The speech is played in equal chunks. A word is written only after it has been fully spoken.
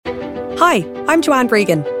Hi, I'm Joanne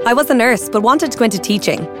Bregan. I was a nurse but wanted to go into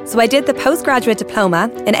teaching, so I did the postgraduate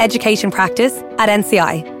diploma in education practice at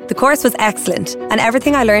NCI. The course was excellent, and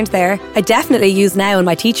everything I learned there, I definitely use now in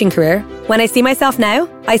my teaching career. When I see myself now,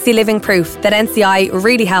 I see living proof that NCI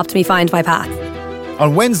really helped me find my path.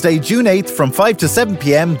 On Wednesday, June 8th from 5 to 7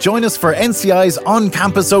 p.m, join us for NCI's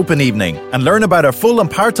On-Campus Open Evening and learn about our full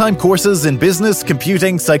and part-time courses in business,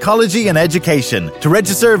 computing, psychology and education. To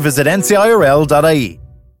register, visit ncirl.ie.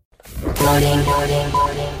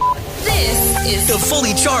 This is the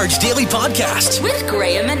Fully Charged Daily Podcast with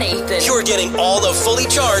Graham and Nathan. You're getting all the Fully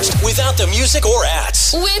Charged without the music or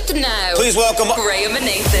ads. With now, please welcome Graham and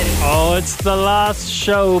Nathan. Oh, it's the last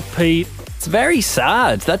show, Pete. It's very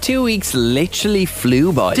sad. That 2 weeks literally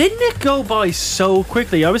flew by. Didn't it go by so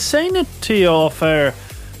quickly? I was saying it to you off air.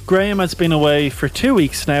 Graham has been away for 2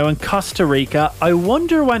 weeks now in Costa Rica. I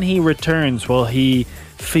wonder when he returns, will he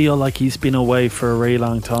feel like he's been away for a really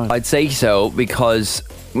long time? I'd say so, because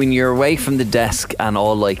when you're away from the desk and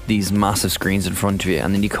all like these massive screens in front of you,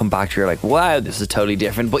 and then you come back, you're like, wow, this is totally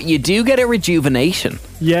different. But you do get a rejuvenation.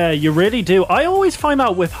 Yeah, you really do. I always find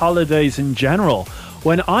out with holidays in general,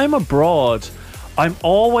 when I'm abroad, I'm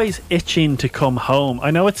always itching to come home.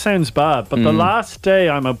 I know it sounds bad, but the last day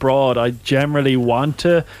I'm abroad, I generally want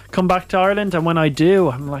to come back to Ireland. And when I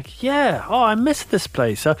do, I'm like, yeah, I miss this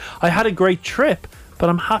place. I had a great trip, but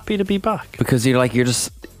I'm happy to be back. Because you're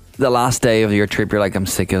just the last day of your trip, you're like, I'm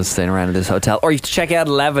sick of staying around at this hotel. Or you check out at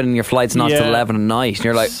 11 and your flight's not till 11 at night. And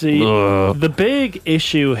you're like, see, ugh. The big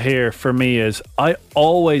issue here for me is I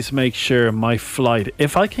always make sure my flight,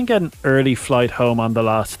 if I can get an early flight home on the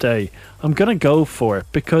last day, I'm going to go for it,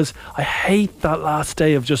 because I hate that last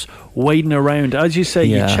day of just waiting around. As you say,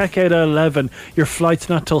 you check out at 11, your flight's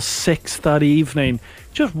not till 6 that evening.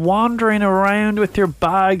 Just wandering around with your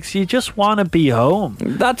bags. You just want to be home.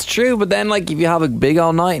 That's true, but then like if you have a big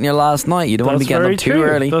all night in your last night, you don't want to be getting up too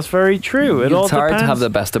early. That's very true. It's hard to have the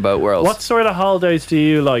best of both worlds. What sort of holidays do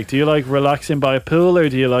you like? Do you like relaxing by a pool, or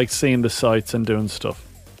do you like seeing the sights and doing stuff?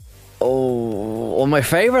 Oh, well, my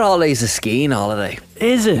favourite holiday is a skiing holiday.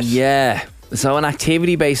 Is it? Yeah. So an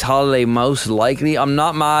activity-based holiday, most likely. I'm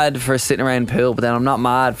not mad for sitting around the pool, but then I'm not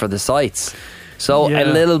mad for the sights. So a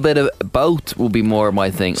little bit of both will be more my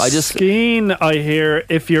thing. Skiing, I hear,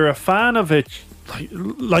 if you're a fan of it,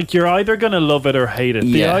 like you're either going to love it or hate it.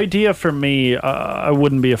 The idea for me, I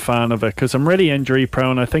wouldn't be a fan of it, because I'm really injury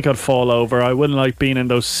prone. I think I'd fall over. I wouldn't like being in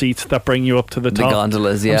those seats that bring you up to the top. The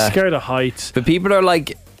gondolas, yeah. I'm scared of heights. But people are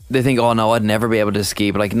like, they think, oh no, I'd never be able to ski.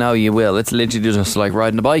 But like, no, you will. It's literally just like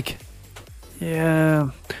riding a bike. Yeah,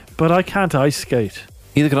 but I can't ice skate.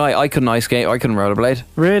 Neither can I. I couldn't ice skate. I couldn't rollerblade.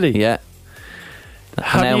 Really? Yeah.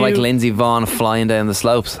 And now like Lindsay Vonn flying down the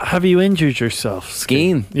slopes. Have you injured yourself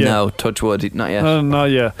skiing? Yeah. No, touch wood, not yet. Not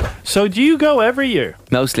yet. So do you go every year?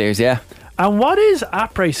 Most years, yeah. And what is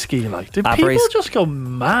après ski like? Do people just go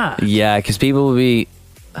mad? Yeah, because people will be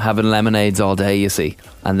having lemonades all day, you see,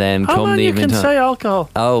 and then come the evening. You can say alcohol.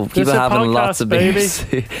 Oh, people having lots of beers.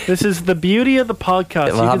 This is the beauty of the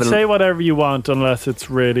podcast. You can say whatever you want unless it's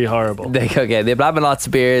really horrible. They're having lots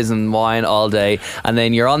of beers and wine all day, and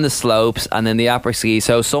then you're on the slopes, and then the après ski.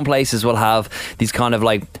 So some places will have these kind of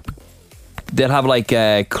like, they'll have like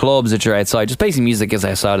clubs that are outside. Just basically music is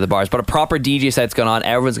outside of the bars, but a proper DJ set's going on.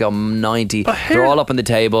 Everyone's going 90. They're all up on the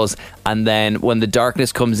tables, and then when the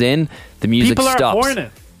darkness comes in, the music stops. People are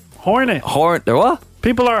horny. They're what?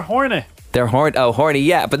 People are horny. They're horny. Oh, horny,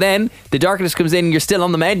 yeah. But then the darkness comes in and you're still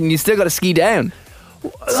on the mountain. You still got to ski down.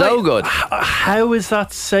 So good. How is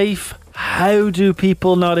that safe? How do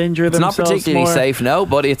people not injure themselves more? It's not particularly safe, no,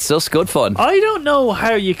 but it's just good fun. I don't know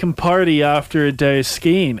how you can party after a day of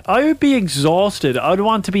skiing. I would be exhausted. I'd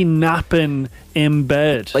want to be napping in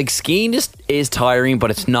bed. Like, skiing just is tiring,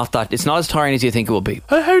 but it's not as tiring as you think it will be.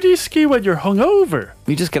 How do you ski when you're hungover?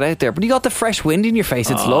 You just get out there, but you got the fresh wind in your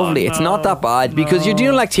face. It's lovely. No, it's not that bad because you're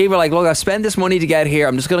doing like TV. Like, look, I spent this money to get here.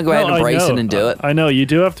 I'm just going to go out and embrace it and do it. I know you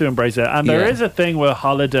do have to embrace it, and there is a thing with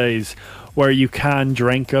holidays where you can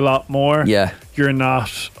drink a lot more. Yeah. You're not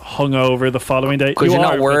hungover the following day. Because you're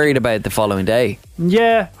not worried about the following day.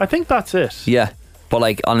 Yeah, I think that's it. Yeah. But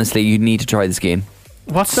like, honestly, you need to try the skiing.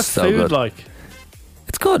 What's the food like?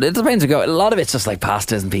 It's good. It depends. A lot of it's just like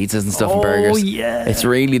pastas and pizzas and stuff and burgers. Oh, yeah. It's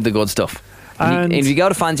really the good stuff. And if you go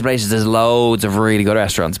to fancy places, there's loads of really good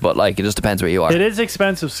restaurants, but like it just depends where you are. It is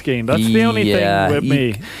expensive skiing. That's the only thing with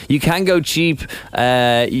me. You can go cheap.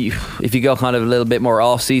 If you go kind of a little bit more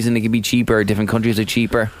off season, it can be cheaper. Different countries are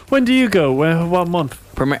cheaper. When do you go? What month?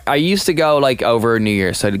 I used to go like over New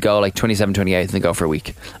Year's, so I'd go like 27, 28 and then go for a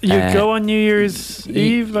week. You'd go on New Year's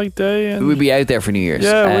Eve like day? And we'd be out there for New Year's.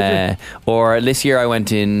 Yeah, would or this year I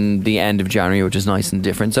went in the end of January, which is nice and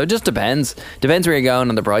different. So it just depends. Depends where you're going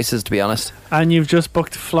and the prices, to be honest. And you've just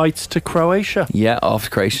booked flights to Croatia. Yeah, off to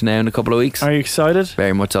Croatia now in a couple of weeks. Are you excited?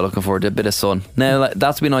 Very much so, looking forward to a bit of sun. Now,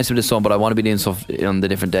 that's been nice with the sun, but I want to be doing stuff on the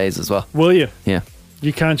different days as well. Will you? Yeah.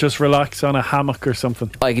 You can't just relax on a hammock or something.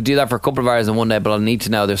 I could do that for a couple of hours in one day, but I'll need to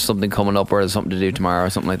know there's something coming up or there's something to do tomorrow or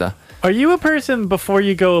something like that. Are you a person, before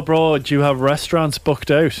you go abroad, you have restaurants booked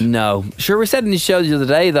out? No. Sure, we said in the show the other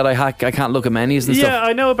day that I can't look at menus and stuff. Yeah,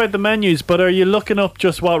 I know about the menus, but are you looking up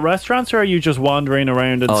just what restaurants, or are you just wandering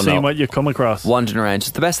around and seeing what you come across? Wandering around. It's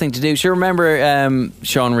the best thing to do. Sure, remember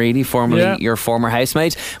Sean Reedy, formerly your former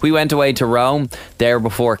housemate? We went away to Rome there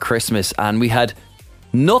before Christmas and we had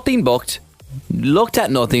nothing booked. Looked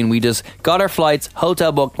at nothing. We just got our flights,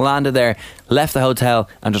 hotel booked, landed there, left the hotel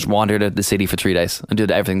and just wandered out the city for 3 days and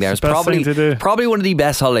did everything there. It's probably one of the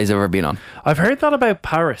best holidays I've ever been on. I've heard that about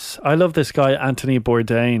Paris. I love this guy Anthony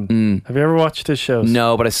Bourdain. Have you ever watched his shows?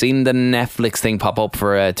 No, but I've seen the Netflix thing pop up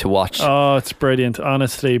for to watch. Oh, it's brilliant,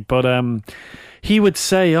 honestly. But he would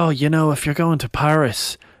say, if you're going to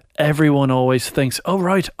Paris, everyone always thinks, oh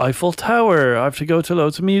right, Eiffel Tower, I have to go to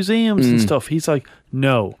loads of museums and stuff. He's like,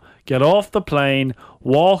 no, get off the plane,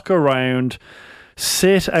 walk around,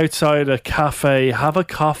 sit outside a cafe, have a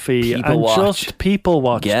coffee, just people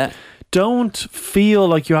watch. Yeah. Don't feel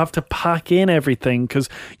like you have to pack in everything, because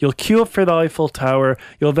you'll queue up for the Eiffel Tower,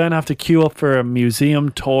 you'll then have to queue up for a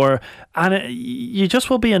museum tour, and you just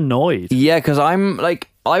will be annoyed. Yeah, because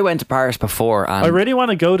I went to Paris before and I really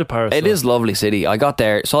want to go to Paris. It is a lovely city. I got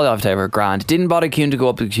there, saw the Eiffel Tower, grand. Didn't bother queuing to go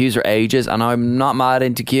up. The queues are ages and I'm not mad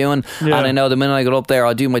into queuing. Yeah. And I know the minute I got up there,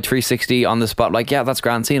 I'll do my 360 on the spot. Like, yeah, that's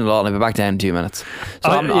grand, seeing it all, and I'll be back down in 2 minutes. So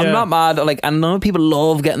I'm not mad. Like, and I know people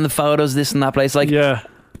love getting the photos, this and that place. Like, yeah,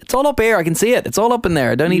 it's all up here. I can see it. It's all up in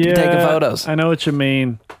there. I don't need to be taking photos. I know what you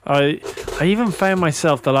mean. I even found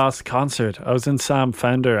myself the last concert. I was in Sam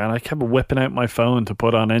Fender and I kept whipping out my phone to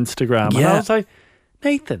put on Instagram. And I was like,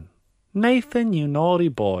 Nathan, you naughty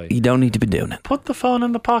boy. You don't need to be doing it. Put the phone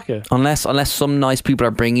in the pocket. Unless some nice people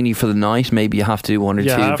are bringing you for the night, maybe you have to do one or two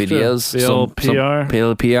videos. The old PR.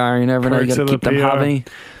 PR, you never know. You got to keep them happy.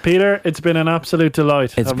 Peter, it's been an absolute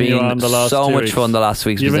delight. It's been on the last so 2 much weeks. fun the last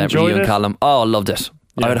weeks. You've enjoyed you and Callum. Oh, I loved it.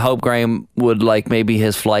 Yeah. I would hope Graham would, maybe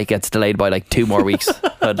his flight gets delayed by 2 more weeks.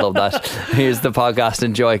 I'd love that. Here's the podcast.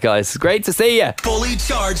 Enjoy, guys. Great to see you. Fully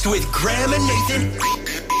Charged with Graham and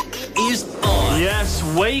Nathan is on. Yes,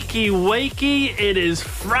 wakey, it is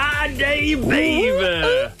Friday,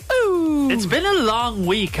 baby. It's been a long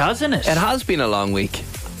week, hasn't it? It has been a long week.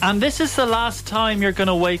 And this is the last time you're going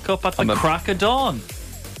to wake up at the crack of dawn.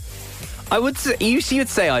 I would say, you'd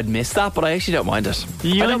say I'd miss that, but I actually don't mind it.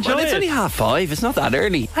 You enjoy it? It's only 5:30. It's not that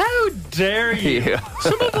early. How dare you? Yeah.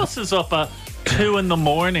 Some of us is up at 2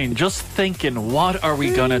 a.m. just thinking, what are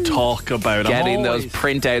we going to talk about? Getting those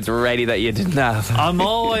printouts ready that you didn't have. I'm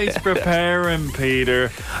always preparing,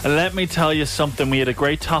 Peter. And let me tell you something. We had a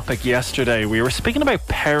great topic yesterday. We were speaking about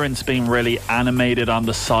parents being really animated on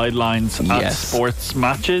the sidelines at sports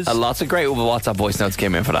matches. Lots of great WhatsApp voice notes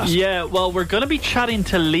came in for that. Yeah, well, we're going to be chatting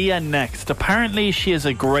to Leah next. Apparently, she has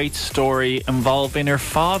a great story involving her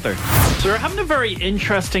father. So we're having a very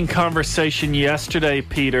interesting conversation yesterday,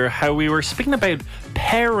 Peter, how we were speaking about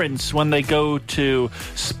parents when they go to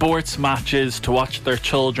sports matches to watch their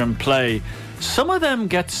children play. Some of them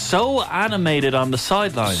get so animated on the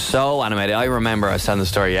sidelines. So animated. I remember I was telling the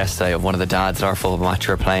story yesterday of one of the dads at our football match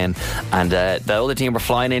we were playing, and the other team were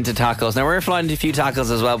flying into tackles. Now we were flying into a few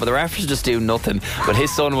tackles as well, but the referees just do nothing. But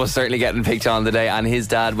his son was certainly getting picked on today, and his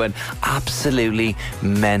dad went absolutely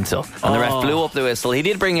mental. And the ref blew up the whistle. He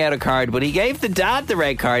did bring out a card, but he gave the dad the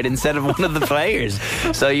red card instead of one of the players.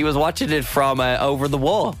 So he was watching it from over the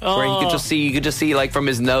wall, where you could just see from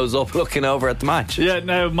his nose up, looking over at the match. Yeah.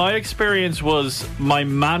 Now my experience was my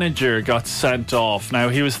manager got sent off. Now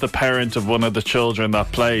he was the parent of one of the children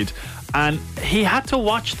that played, and he had to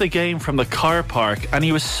watch the game from the car park, and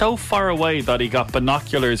he was so far away that he got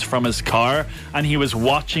binoculars from his car and he was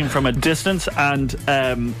watching from a distance, and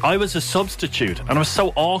I was a substitute, and it was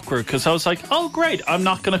so awkward because I was like, oh great, I'm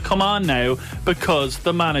not going to come on now because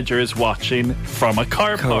the manager is watching from a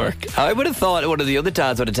car park. I would have thought one of the other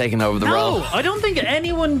dads would have taken over the role. No, I don't think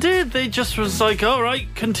anyone did. They just was like, all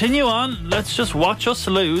right, continue on, let's just watch us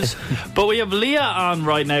lose. But we have Leah on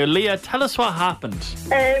right now. Leah, tell us what happened.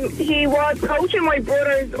 He was coaching my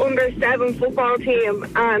brother's under-7 football team,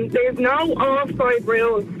 and there's no offside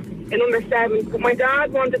rules in under-7, but my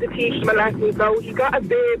dad wanted to teach him a lesson, so he got a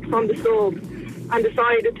bib from the sub and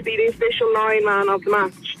decided to be the official lineman of the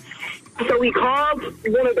match. So he called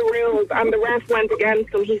one of the rules and the ref went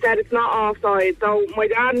against him. He said it's not offside. So my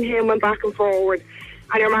dad and him went back and forward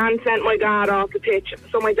and your man sent my dad off the pitch.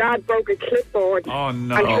 So my dad broke a clipboard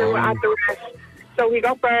and threw it at the ref. So he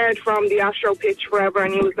got barred from the Astro pitch forever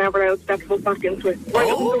and he was never allowed to step foot back into it.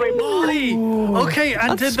 Okay,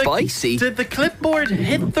 and That's spicy. Did the clipboard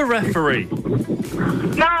hit the referee?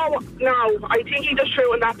 No, I think he just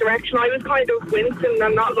threw in that direction. I was kind of wincing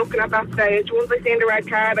and not looking at that stage. Once I seen the red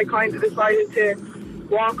card, I kind of decided to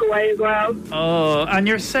walk away as well. Oh, and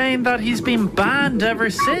you're saying that he's been banned ever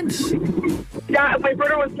since? Yeah, my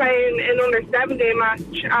brother was playing an under-17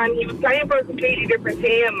 match and he was playing for a completely different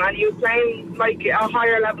team and he was playing like a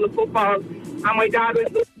higher level of football and my dad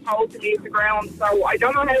was told to leave the ground. So I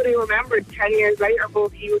don't know how they remembered 10 years later, but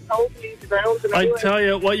he was told to leave the ground. I tell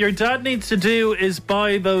you, what your dad needs to do is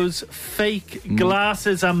buy those fake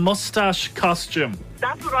glasses and moustache costume.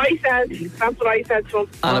 That's what I said. That's what I said to him.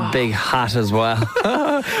 And a big hat as well.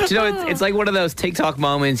 Do you know, it's like one of those TikTok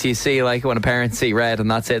moments you see, like when a parent see red and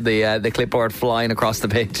that's it, the clipboard flying across the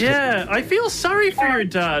pitch. Yeah, I feel sorry for your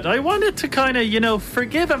dad. I wanted to kind of,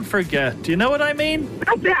 forgive and forget. Do you know what I mean?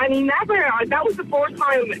 That's it, and he never, that was the first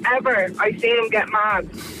time ever I seen him get mad.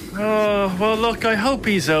 Oh, well, look, I hope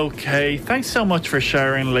he's okay. Thanks so much for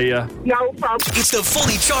sharing, Leah. No problem. It's the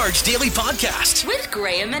Fully Charged Daily Podcast. With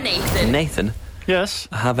Graham and Nathan. Nathan, Yes?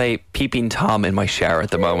 I have a peeping Tom in my shower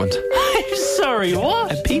at the moment. I'm sorry,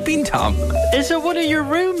 what? A peeping Tom? Is it one of your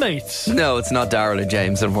roommates? No, it's not Daryl or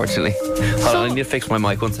James, unfortunately. Hold on, I need to fix my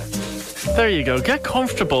mic one sec. There you go. Get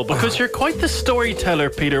comfortable because you're quite the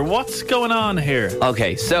storyteller, Peter. What's going on here?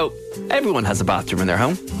 Okay, so everyone has a bathroom in their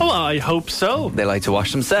home. Oh, I hope so. They like to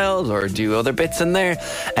wash themselves or do other bits in there.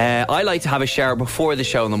 I like to have a shower before the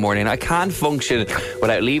show in the morning. I can't function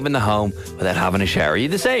without leaving the home without having a shower. Are you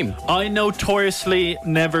the same? I notoriously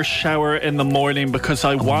never shower in the morning because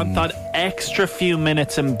I want that extra few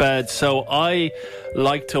minutes in bed. So I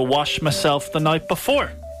like to wash myself the night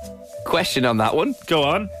before. Question on that one. Go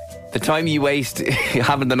on. The time you waste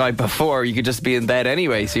having the night before, you could just be in bed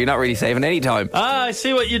anyway, so you're not really saving any time. Ah, I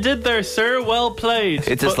see what you did there, sir. Well played.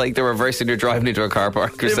 It's just like the reverse and you're driving into a car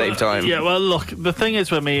park to save time. Yeah, well, look, the thing is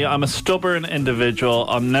with me, I'm a stubborn individual.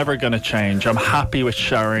 I'm never going to change. I'm happy with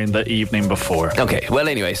showering the evening before. Okay, well,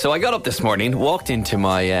 anyway, so I got up this morning, walked into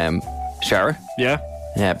my shower. Yeah?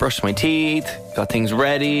 Brushed my teeth, got things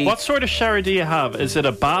ready. What sort of shower do you have? Is it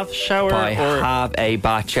a bath shower? I have a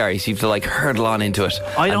bath shower, so you have to like hurdle on into it.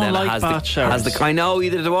 I And don't then it like has bath showers. I know,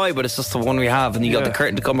 either do I, but it's just the one we have, and you got the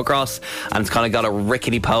curtain to come across, and it's kind of got a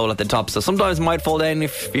rickety pole at the top, so sometimes it might fall down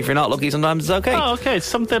if you're not lucky, sometimes it's okay. Oh, okay, it's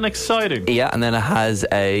something exciting. Yeah, and then it has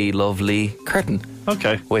a lovely curtain.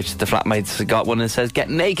 Okay. Which the flatmates got one that says "Get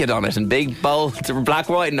Naked" on it in big bold black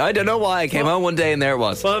white, and I don't know why. I came home one day and there it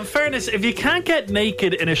was. Well, in fairness, if you can't get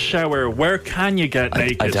naked in a shower, where can you get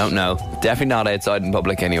naked? I don't know. Definitely not outside in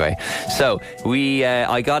public anyway. So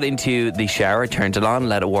I got into the shower, turned it on,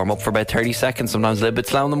 let it warm up for about 30 seconds, sometimes a little bit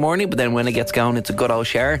slow in the morning, but then when it gets going, it's a good old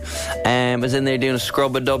shower. I was in there doing a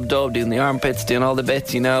scrub, a dub, doing the armpits, doing all the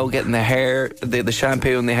bits, getting the hair, the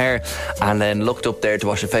shampoo in the hair, and then looked up there to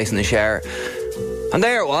wash your face in the shower. And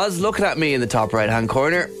there it was, looking at me in the top right-hand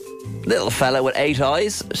corner. Little fella with 8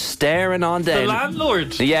 eyes, staring on down. The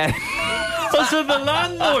landlord? Yeah. Was it the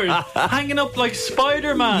landlord? Hanging up like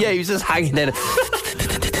Spider-Man? Yeah, he was just hanging there.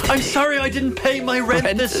 I'm sorry, I didn't pay my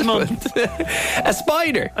rent this month. A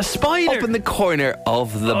spider. A spider? Up in the corner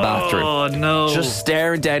of the bathroom. Oh, no. Just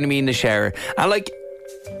staring down at me in the shower. And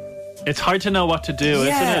it's hard to know what to do, isn't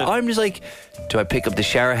it? I'm just like, do I pick up the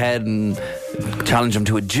shower head and challenge him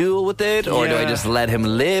to a duel with it? Or do I just let him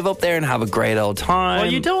live up there and have a great old time?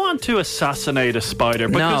 Well, you don't want to assassinate a spider.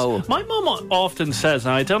 Because my mum often says,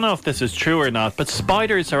 and I don't know if this is true or not, but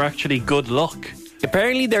spiders are actually good luck.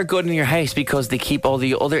 Apparently they're good in your house because they keep all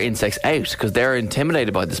the other insects out because they're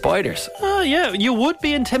intimidated by the spiders. Oh, yeah. You would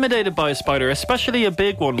be intimidated by a spider, especially a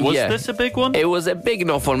big one. Was this a big one? It was a big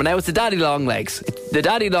enough one, but now it's the daddy long legs. The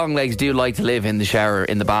daddy long legs do like to live in the shower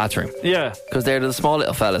in the bathroom. Yeah. Because they're the small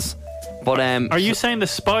little fellas. But are you saying the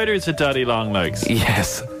spider's a daddy long legs?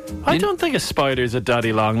 Yes. I don't think a spider's a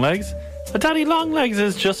daddy long legs. A daddy long legs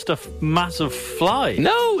is just a massive fly.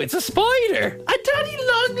 No, it's a spider. A daddy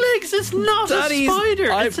long legs is not a spider.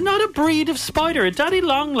 It's not a breed of spider. A daddy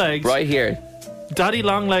long legs. Right here. Daddy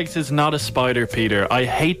long legs is not a spider, Peter. I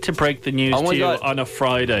hate to break the news to you on a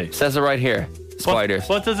Friday. Says it right here. Spiders.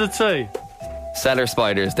 What does it say? Seller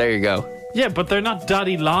spiders. There you go. Yeah, but they're not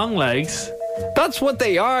daddy long legs. That's what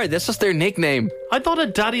they are. That's just their nickname. I thought a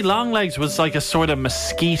daddy long legs was like a sort of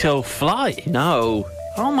mosquito fly. No.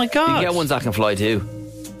 Oh my God. You can get ones that can fly too.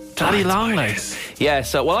 Daddy long legs. Yeah,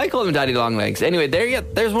 so, well, I call them daddy long legs. Anyway,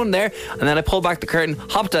 there's one there. And then I pulled back the curtain,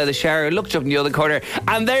 hopped out of the shower, looked up in the other corner,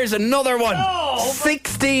 and there's another one.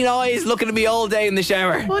 16 eyes looking at me all day in the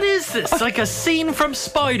shower. What is this? Like a scene from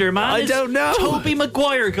Spider-Man? I don't know. Tobey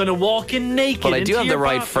Maguire gonna walk in naked? Well, I do into have your the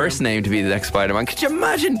right bathroom? first name to be the next Spider-Man. Could you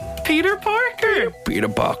imagine? Peter Parker. Peter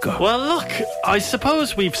Parker. Well, look, I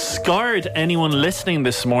suppose we've scarred anyone listening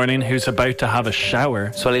this morning who's about to have a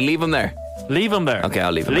shower. So I'll leave him there. Leave him there. Okay,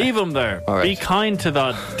 I'll leave him Leave him there. All right. Be kind to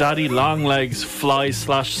that daddy longlegs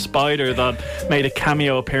fly/spider that made a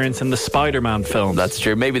cameo appearance in the Spider-Man film. That's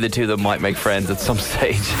true. Maybe the two of them might make friends at some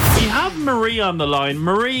stage. We have Marie on the line.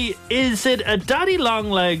 Marie, is it a daddy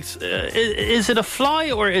longlegs? Is it a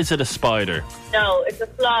fly or is it a spider? No, it's a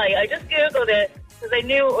fly. I just googled it because I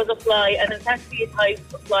knew it was a fly, and it's actually a type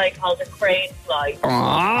of fly called a crane fly.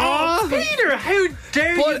 Oh, Peter, how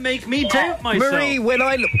dare you make me doubt myself? Marie, when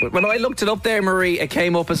I looked it up there, Marie, it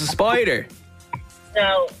came up as a spider.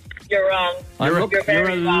 No, you're wrong. You're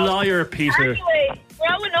very a wrong. liar, Peter. Anyway,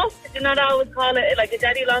 growing up, did you not always call it like a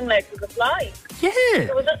daddy longlegs was a fly? Yeah.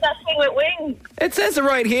 It was just that thing with wings. It says it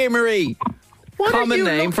right here, Marie. What are Common you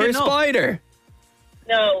name for a looking up? spider.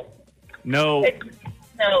 No, No,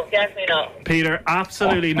 no, definitely not. Peter,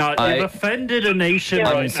 absolutely not. You've offended a nation I'm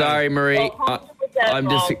right I'm sorry, Marie. 100% I'm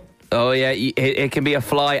just. wrong. Oh yeah, it can be a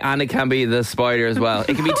fly and it can be the spider as well.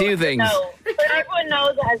 It can be two things. No, but everyone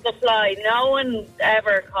knows it as the fly. No one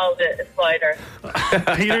ever called it a spider.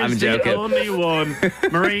 now. Peter's I'm the joking. only one.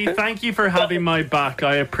 Marie, thank you for having my back.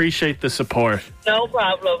 I appreciate the support. No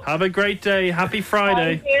problem. Have a great day. Happy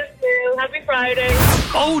Friday. Thank you too. Happy Friday.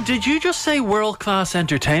 Oh, did you just say world-class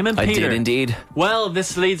entertainment, I Peter? did indeed. Well,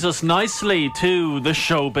 this leads us nicely to the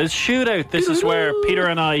Showbiz Shootout. This is where Peter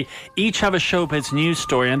and I each have a Showbiz news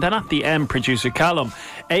story, and then at the end, producer Callum,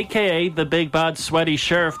 a.k.a. the big bad sweaty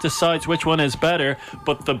sheriff, decides which one is better.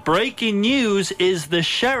 But the breaking news is the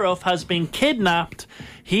sheriff has been kidnapped.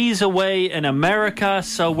 He's away in America,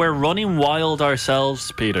 so we're running wild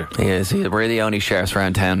ourselves, Peter. Yes, we're the only sheriffs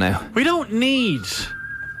around town now. We don't need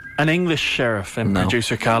an English sheriff in No.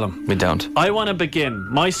 producer Callum. We don't. I want to begin.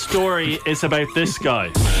 My story is about this guy.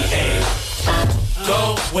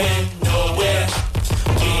 Going nowhere.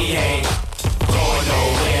 We ain't going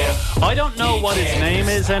nowhere. I don't know what his name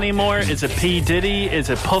is anymore. Is it P. Diddy? Is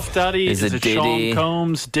it Puff Daddy? Is it Sean Diddy?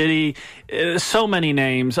 Combs? Diddy? So many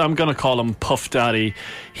names. I'm going to call him Puff Daddy.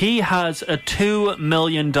 He has a $2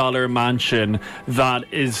 million mansion that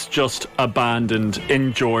is just abandoned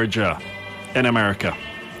in Georgia, in America.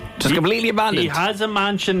 Just completely abandoned. He has a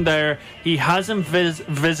mansion there. He hasn't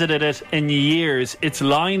visited it in years. It's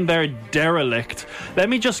lying there derelict. Let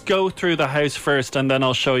me just go through the house first and then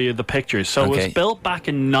I'll show you the pictures. So it Okay. was built back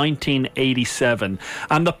in 1987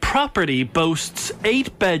 and the property boasts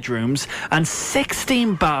 8 bedrooms and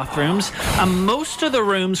 16 bathrooms, and most of the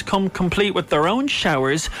rooms come complete with their own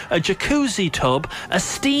showers, a jacuzzi tub, a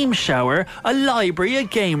steam shower, a library, a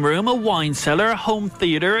game room, a wine cellar, a home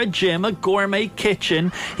theatre, a gym, a gourmet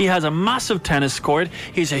kitchen. He has a massive tennis court.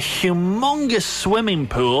 He's a humongous swimming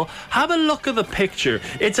pool. Have a look at the picture.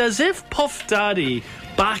 It's as if Puff Daddy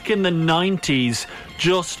back in the 90s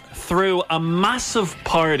just threw a massive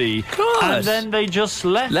party and then they just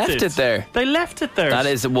left it there. They left it there. That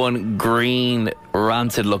is one green,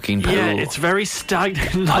 rancid looking pool. Yeah, it's very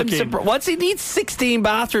stagnant looking. I'm surprised. What's he need 16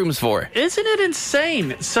 bathrooms for? Isn't it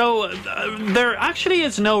insane? So there actually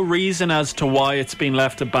is no reason as to why it's been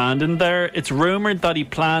left abandoned there. It's rumoured that he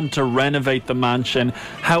planned to renovate the mansion.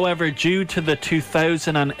 However, due to the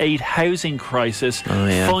 2008 housing crisis,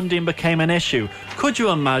 funding became an issue. Could you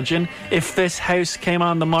imagine if this house came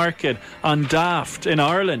on the market on Daft in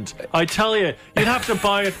Ireland? I tell you, you'd have to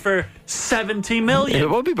buy it for 70 million. It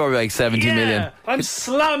would be probably like 70 million. I'm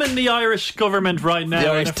slamming the Irish government right now. The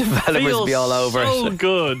Irish and it developers feels be all over so it.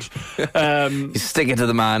 good. You stick it to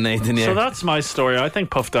the man, Nathan. Yeah. So that's my story. I think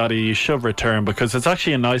Puff Daddy, you should return because it's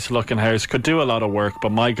actually a nice looking house. Could do a lot of work,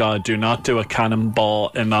 but my God, do not do a cannonball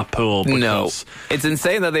in that pool. No, because it's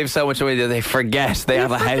insane that they have so much money that they forget they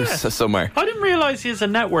have a house somewhere. I didn't realise he has a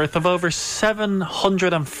net worth of over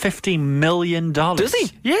 $750 million. Does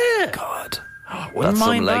he? Yeah. God, Wouldn't that's some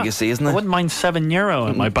mind that. legacy, isn't I it? wouldn't mind €7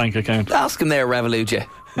 in my bank account. Ask him there, Revolut. You.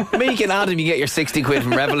 Maybe you can add him, you get your 60 quid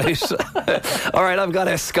from Revolut. All right, I've got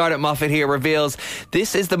a Scarlett Moffat here reveals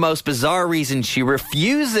this is the most bizarre reason she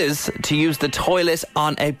refuses to use the toilet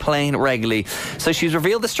on a plane regularly. So she's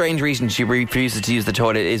revealed the strange reason she refuses to use the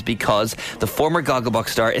toilet is because the former Gogglebox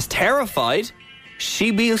star is terrified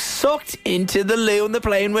she'd be sucked into the loo in the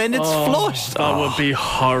plane when it's flushed. That would be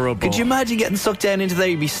horrible. Could you imagine getting sucked down into there?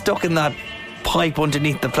 You'd be stuck in that pipe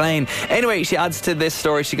underneath the plane. Anyway, she adds to this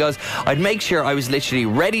story, she goes, I'd make sure I was literally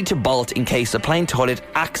ready to bolt in case the plane toilet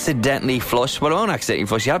accidentally flushed. Well, it won't accidentally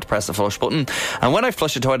flush, you have to press the flush button. And when I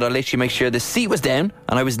flushed the toilet, I literally make sure the seat was down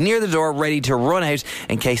and I was near the door ready to run out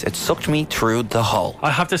in case it sucked me through the hole.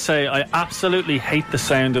 I have to say, I absolutely hate the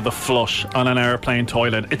sound of the flush on an airplane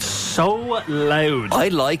toilet. It's so loud. I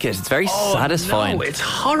like it. It's very satisfying. No, it's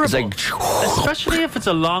horrible. It's like, especially if it's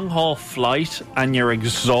a long haul flight and you're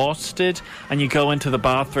exhausted and you go into the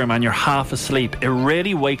bathroom and you're half asleep. It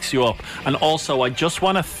really wakes you up. And also, I just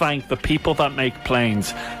want to thank the people that make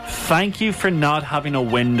planes. Thank you for not having a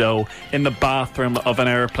window in the bathroom of an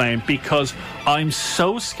airplane, because I'm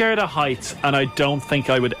so scared of heights and I don't think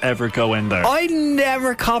I would ever go in there. I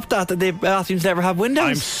never copped that the bathrooms never have windows.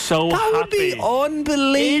 I'm so that happy. That would be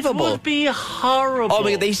unbelievable. It would be horrible. Oh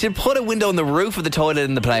my God, they should put a window on the roof of the toilet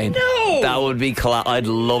in the plane. No! That would be I'd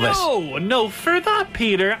love it. No, for that,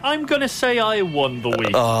 Peter, I'm going to say I won the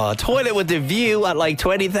week. Oh, toilet with the view at like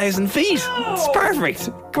 20,000 feet. No. It's perfect.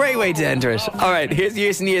 Great way to enter it. All right, here's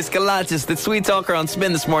Years and Years Galatis, the Sweet Talker on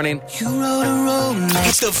Spin this morning.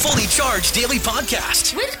 It's the Fully Charged Daily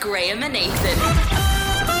Podcast with Graham and Nathan.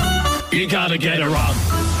 You gotta get it wrong.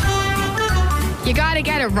 You gotta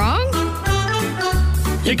get it wrong?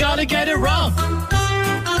 You gotta get it wrong.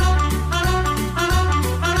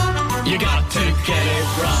 You got to get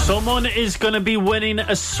it wrong. Someone is going to be winning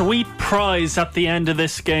a sweet prize at the end of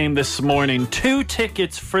this game this morning. 2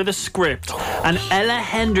 tickets for The Script and Ella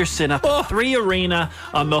Henderson at the 3 Arena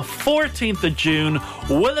on the 14th of June.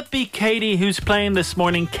 Will it be Katie who's playing this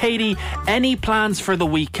morning? Katie, any plans for the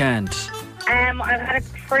weekend? I've had a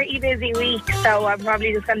pretty busy week, so I'm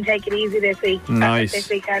probably just going to take it easy this week. Nice. This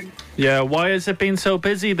weekend. Yeah, why has it been so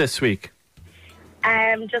busy this week?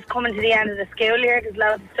 Just coming to the end of the school year, there's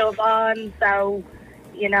loads of stuff on, so,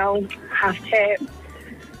 have to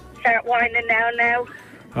start winding down now.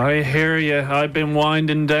 I hear you. I've been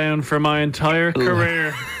winding down for my entire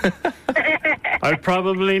career. I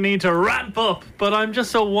probably need to ramp up, but I'm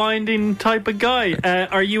just a winding type of guy.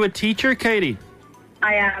 Are you a teacher, Katie?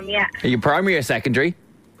 I am, yeah. Are you primary or secondary?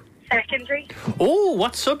 Secondary. Oh,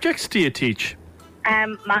 what subjects do you teach?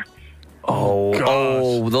 Maths. Do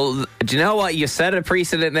you know what? You set a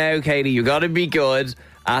precedent now, Katie. You got to be good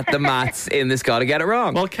at the maths in this. Got to get it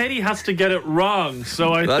wrong. Well, Katie has to get it wrong,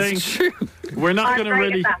 so I That's think true. We're not going to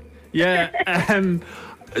really. Yeah.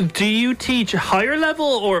 Do you teach higher level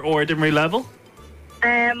or ordinary level?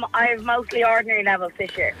 I've mostly ordinary levels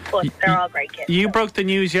this year, but they're all great kids. You broke the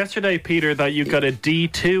news yesterday, Peter, that you got a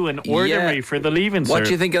D2 in ordinary for the Leaving Cert. What do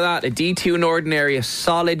you think of that? A D2 in ordinary, a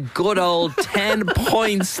solid, good old 10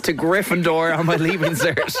 points to Gryffindor on my Leaving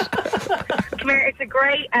Cert. Come here, it's a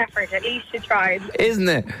great effort. At least you tried. Isn't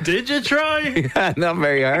it? Did you try? Yeah, not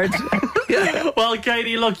very hard. Well,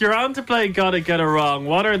 Katie, look, you're on to play Gotta Get It Wrong.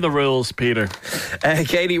 What are the rules, Peter?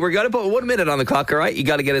 Katie, we're going to put 1 minute on the clock, all right? You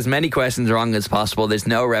got to get as many questions wrong as possible. There's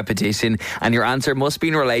no repetition, and your answer must be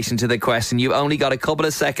in relation to the question. You've only got a couple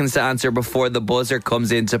of seconds to answer before the buzzer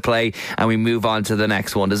comes into play, and we move on to the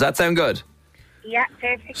next one. Does that sound good? Yeah,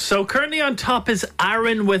 perfect. So currently on top is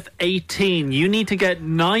Aaron with 18. You need to get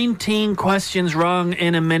 19 questions wrong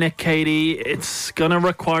in a minute, Katie. It's going to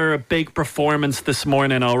require a big performance this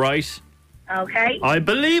morning, all right? Okay. I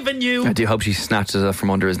believe in you. I do hope she snatches it from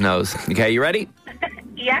under his nose. Okay, you ready?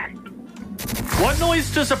 Yeah. What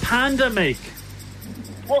noise does a panda make?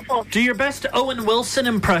 Woof woof. Do your best Owen Wilson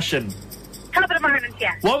impression. Top of the morning,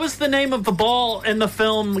 yeah. What was the name of the ball in the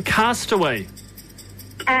film Castaway?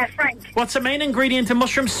 Frank. What's the main ingredient in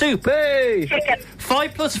mushroom soup? Hey! Chicken.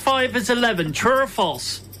 5 plus 5 is 11. True or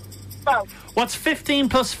false? False. What's 15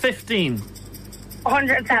 plus 15?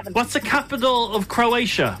 107. What's the capital of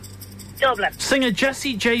Croatia? Dublin. Sing a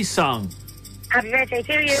Jessie J song. Happy birthday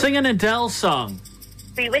to you. Sing an Adele song.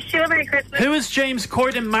 We wish you a Merry Christmas. Who is James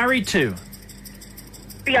Corden married to?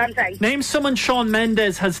 Beyonce. Name someone Shawn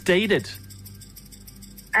Mendes has dated.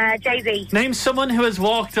 Jay-Z. Name someone who has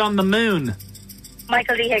walked on the moon.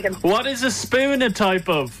 Michael D. Higgins. What is a spoon a type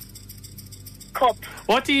of? Cup.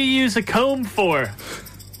 What do you use a comb for?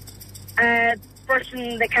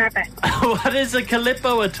 Brushing the carpet. What is a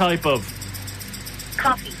calippo a type of?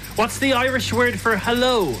 Coffee. What's the Irish word for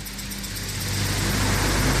hello?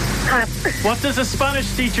 Pass. What does a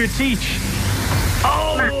Spanish teacher teach?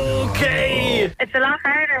 Okay. you? It's a lot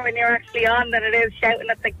harder when you're actually on than it is shouting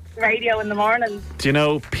at the radio in the morning. Do you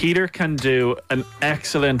know, Peter can do an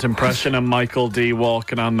excellent impression of Michael D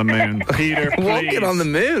walking on the moon. Peter, please. Walking on the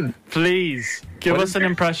moon? Please, give us an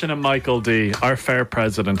impression of Michael D, our fair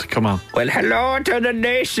president. Come on. Well, hello to the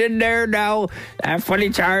nation there now. Fully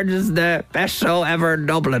Charged is the best show ever in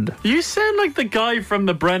Dublin. You sound like the guy from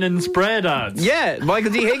the Brennan's Bread ads. Yeah,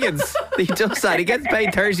 Michael D. Higgins. He does that. He gets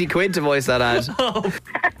paid 30 quid to voice that ad.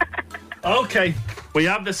 Okay, we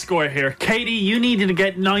have the score here. Katie, you needed to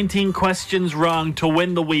get 19 questions wrong to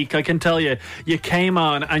win the week. I can tell you, you came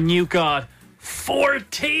on and you got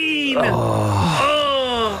 14.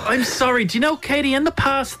 Oh, I'm sorry. Do you know, Katie, in the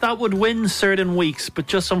past that would win certain weeks, but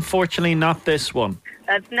just unfortunately not this one.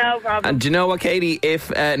 That's no problem. And do you know what, Katie?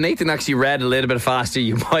 If Nathan actually read a little bit faster,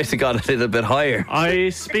 you might have got a little bit higher. I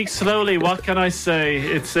speak slowly. What can I say?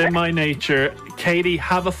 It's in my nature. Katie,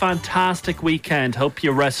 have a fantastic weekend. Hope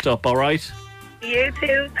you rest up, all right? You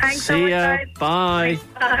too. Thanks so See much, ya. guys. Bye.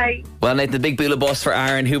 Bye. Well, Nathan, the big boola bus for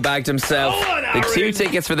Aaron, who bagged himself the 2 Aaron.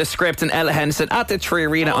 tickets for the Script and Ella Henderson at the Tree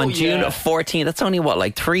Arena on June 14th. That's only, what,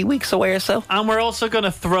 like 3 weeks away or so? And we're also going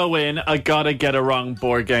to throw in a Gotta Get It Wrong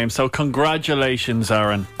board game. So congratulations,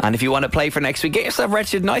 Aaron. And if you want to play for next week, get yourself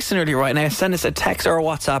registered nice and early right now. Send us a text or a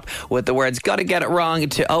WhatsApp with the words Gotta Get It Wrong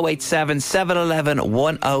to 087 711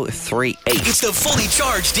 1038. It's the Fully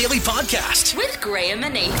Charged Daily Podcast. With Graham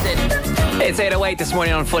and Nathan. It's 8:08 this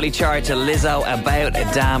morning on Fully Charged. Lizzo, About a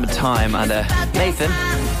Damn Time. And Nathan,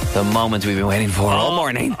 the moment we've been waiting for all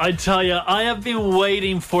morning. I tell you, I have been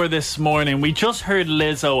waiting for this morning. We just heard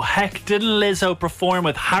Lizzo. Heck, didn't Lizzo perform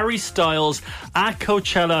with Harry Styles at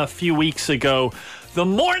Coachella a few weeks ago? The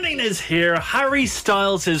morning is here. Harry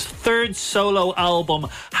Styles' third solo album,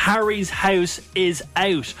 Harry's House, is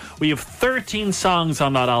out. We have 13 songs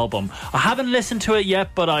on that album. I haven't listened to it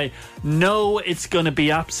yet, but I know it's going to be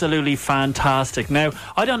absolutely fantastic. Now,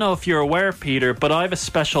 I don't know if you're aware, Peter, but I have a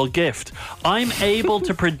special gift. I'm able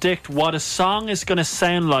to predict what a song is going to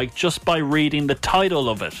sound like just by reading the title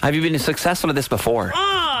of it. Have you been successful at this before?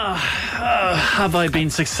 Have I been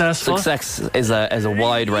successful? Success is a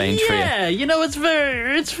wide range for you. Yeah, you know, it's very,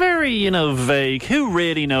 vague. Who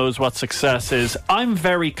really knows what success is? I'm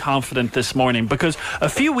very confident this morning because a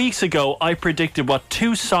few weeks ago I predicted what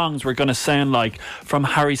 2 songs were going to sound like from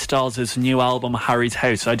Harry Styles' new album, Harry's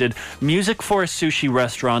House. I did Music for a Sushi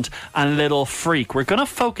Restaurant and Little Freak. We're going to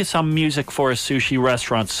focus on Music for a Sushi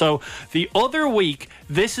Restaurant. So the other week,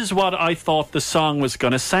 this is what I thought the song was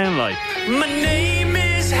going to sound like. My name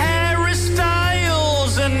is Harry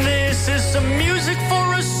Styles and this is some music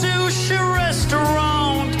for a sushi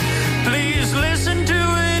restaurant. Please listen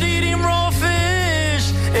to it eating raw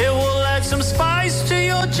fish. It will add some spice to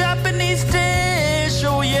your Japanese dish.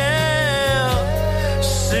 Oh yeah.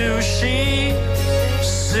 Sushi,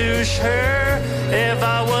 her. If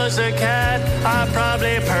I was a cat, I'd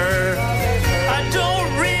probably purr. I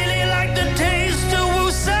don't really like the taste of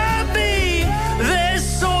wasabi. There's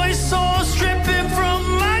soy sauce dripping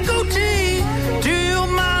from my goatee. Do you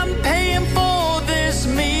mind paying for this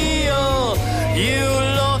meal? You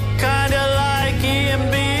look kinda like Ian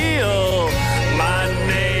Beale. My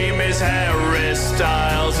name is Harry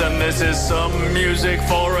Styles and this is some music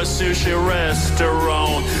for a sushi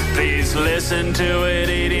restaurant. Please listen to it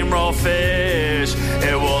eating raw fish.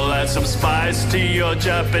 It will add some spice to your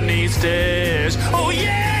Japanese dish. Oh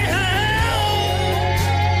yeah!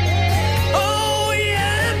 Oh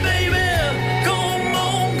yeah, baby! Come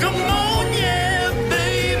on, yeah,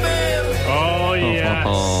 baby! Oh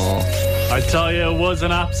yes! I tell you, it was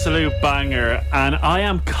an absolute banger, and I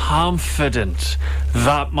am confident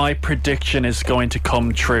that my prediction is going to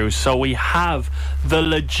come true. So we have the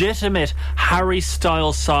legitimate Harry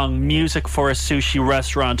Styles song, Music for a Sushi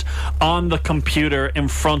Restaurant, on the computer in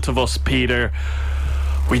front of us, Peter.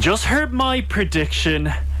 We just heard my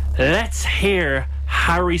prediction. Let's hear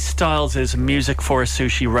Harry Styles' Music for a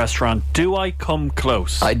Sushi Restaurant. Do I come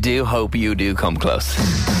close? I do hope you do come close.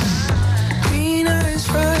 Green eyes,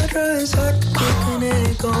 fried rice, hot cooking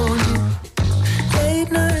egg on you.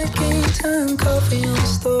 Late night game time, coffee on the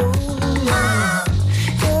stove.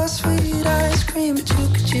 Your sweet ice cream, but you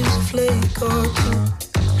could use a flake or two.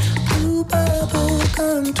 Blue bubble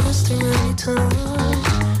gum twisting around your tongue.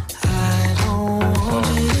 I don't want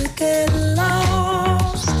you to get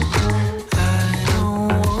lost. I don't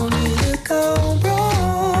want you to go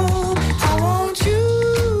wrong. I want you.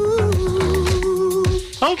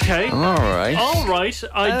 Okay. All right. right. All right.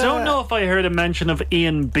 I don't know if I heard a mention of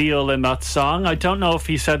Ian Beale in that song. I don't know if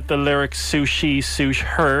he said the lyric sushi, sush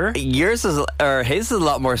her. His is a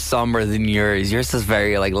lot more somber than yours. Yours is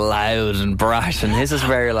very like loud and brash, and his is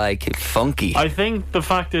very like funky. I think the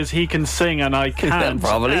fact is he can sing and I can't.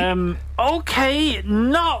 Probably. Okay,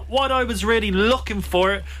 not what I was really looking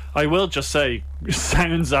for. I will just say,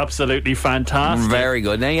 sounds absolutely fantastic. Very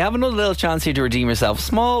good. Now you have another little chance here to redeem yourself, a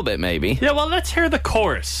small bit maybe. Yeah, well, let's hear the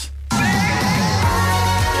chorus.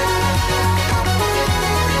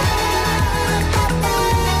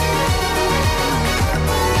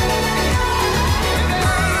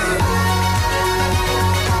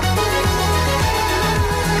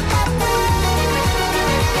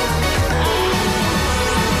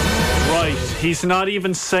 He's not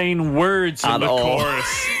even saying words in the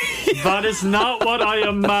chorus. That is not what I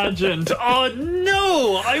imagined. Oh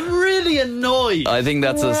no, I'm really annoyed. I think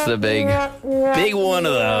that's just a big one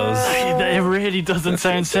of those. It really doesn't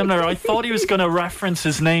sound similar. I thought he was going to reference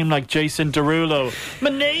his name like Jason Derulo.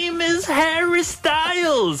 My name is Harry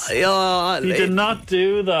Styles. He did not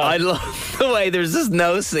do that. I love the way there's just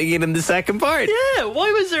no singing in the second part. Yeah,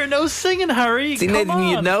 why was there no singing, Harry? See, Nathan,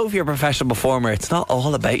 you know if you're a professional performer, it's not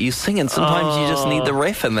all about you singing. Sometimes you just need the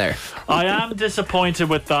riff in there. I am disappointed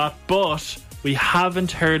with that, but we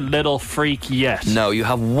haven't heard Little Freak yet. No, you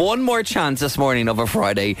have one more chance this morning of a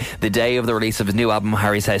Friday, the day of the release of his new album,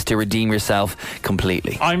 Harry's House, to redeem yourself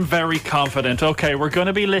completely. I'm very confident. Okay, we're going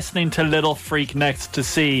to be listening to Little Freak next to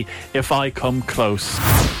see if I come close.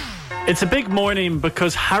 It's a big morning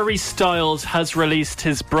because Harry Styles has released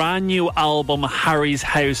his brand new album, Harry's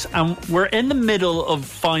House, and we're in the middle of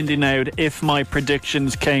finding out if my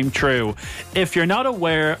predictions came true. If you're not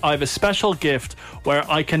aware, I have a special gift where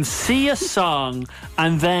I can see a song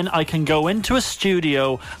and then I can go into a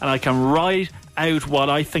studio and I can write out what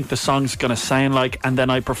I think the song's going to sound like, and then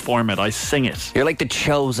I perform it. I sing it. You're like the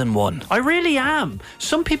chosen one. I really am.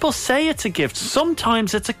 Some people say it's a gift.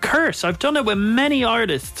 Sometimes it's a curse. I've done it with many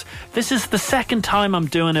artists. This is the second time I'm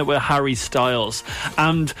doing it with Harry Styles.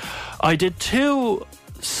 And I did 2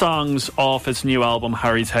 songs off his new album,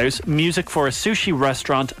 Harry's House: Music for a Sushi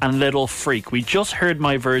Restaurant and Little Freak. We just heard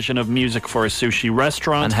my version of Music for a Sushi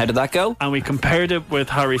Restaurant. And how did that go? And we compared it with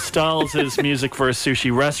Harry Styles' Music for a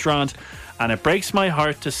Sushi Restaurant. And it breaks my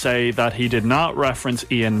heart to say that he did not reference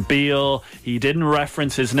Ian Beale. He didn't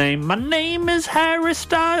reference his name. My name is Harry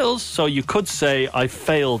Styles. So you could say I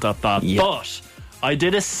failed at that. Yep. But I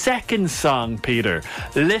did a second song, Peter,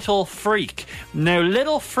 Little Freak. Now,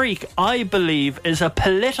 Little Freak, I believe, is a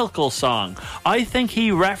political song. I think he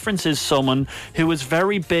references someone who was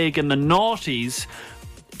very big in the noughties.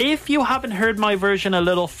 If you haven't heard my version of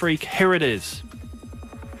Little Freak, here it is.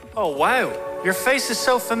 Oh, wow. Your face is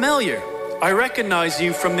so familiar. I recognize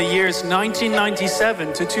you from the years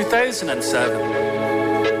 1997 to 2007.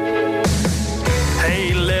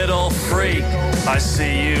 Hey, little freak, I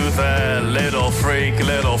see you there. Little freak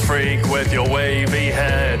with your wavy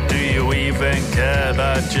hair. Do you even care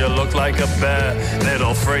that you look like a bear?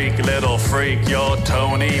 Little freak, you're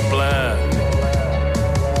Tony Blair.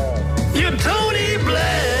 You're Tony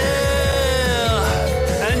Blair,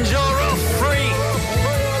 and you're a freak.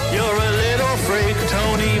 You're a little freak,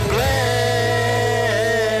 Tony Blair.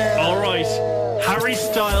 Harry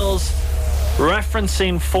Styles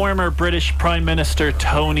referencing former British Prime Minister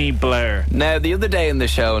Tony Blair. Now, the other day in the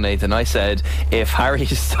show, Nathan, I said if Harry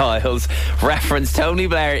Styles referenced Tony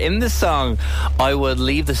Blair in the song, I would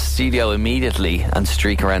leave the studio immediately and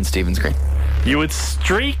streak around Stephen's Green. You would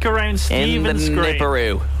streak around Stephen's Green? In the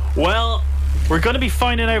Nipperoo. Well, we're going to be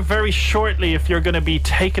finding out very shortly if you're going to be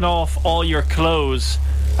taking off all your clothes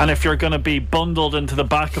and if you're going to be bundled into the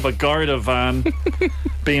back of a Garda van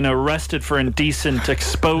being arrested for indecent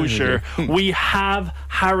exposure. We have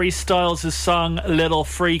Harry Styles' song Little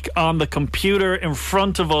Freak on the computer in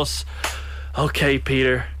front of us. Okay,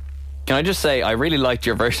 Peter. Can I just say, I really liked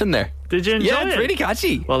your version there. Did you enjoy it? Yeah, it's really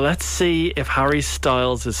catchy. Well, let's see if Harry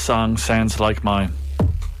Styles' song sounds like mine.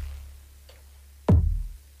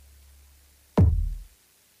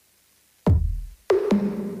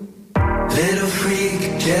 Little freak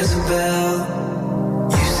Jezebel,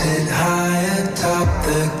 you sit high atop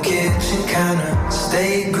the kitchen counter.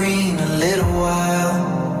 Stay green a little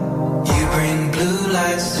while. You bring blue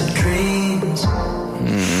lights to dreams.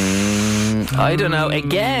 I don't know.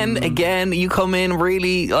 Again, you come in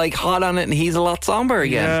really like hot on it, and he's a lot somber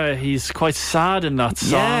again. Yeah, he's quite sad in that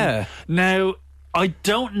song. Yeah. Now, I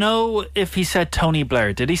don't know if he said Tony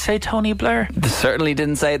Blair. Did he say Tony Blair? Certainly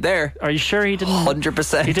didn't say it there. Are you sure he didn't?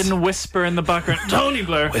 100%. He didn't whisper in the background, Tony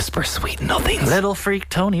Blair. Whisper sweet nothings. Little freak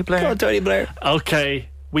Tony Blair. Come on, Tony Blair. Okay,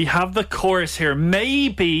 we have the chorus here.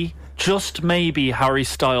 Maybe, just maybe Harry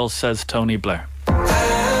Styles, says Tony Blair.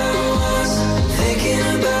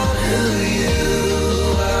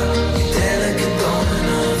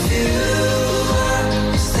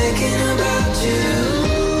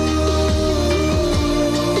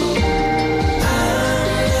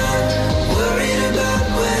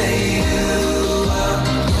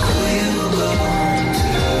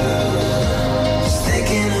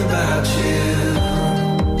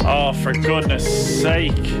 For goodness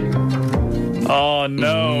sake. Oh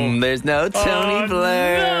no. There's no Tony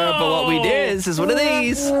Blair. No. But what we did is one of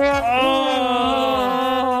these.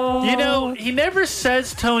 You know, he never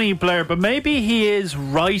says Tony Blair, but maybe he is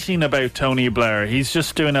writing about Tony Blair. He's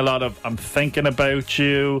just doing a lot of, I'm thinking about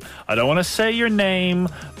you. I don't want to say your name,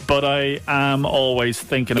 but I am always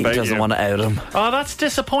thinking about you. He doesn't want to out him. Oh, that's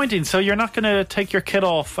disappointing. So you're not going to take your kid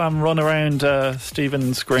off and run around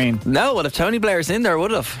Stephen's Green? No, well, if Tony Blair's in there, I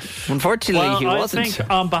would have. Unfortunately, he wasn't. I think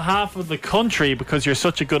on behalf of the country, because you're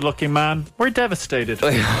such a good-looking man, we're devastated.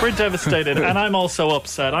 We're devastated, and I'm also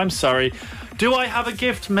upset. I'm sorry. Do I have a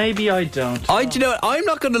gift? Maybe I don't. Do you know what? I'm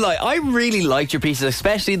not going to lie. I really liked your pieces,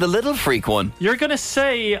 especially the Little Freak one. You're going to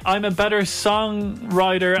say I'm a better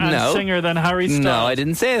songwriter and singer than Harry Styles? No, I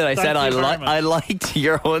didn't say that. I said I liked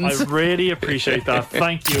your ones. I really appreciate that.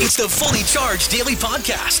 Thank you. It's the Fully Charged Daily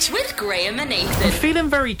Podcast with Graham and Nathan. I'm feeling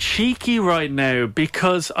very cheeky right now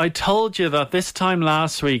because I told you that this time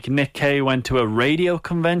last week Nick Kay went to a radio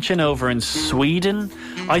convention over in Sweden.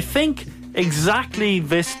 I think exactly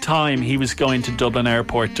this time he was going to Dublin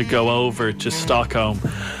Airport to go over to Stockholm,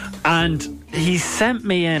 and he sent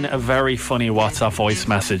me in a very funny WhatsApp voice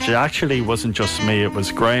message. It actually wasn't just me, it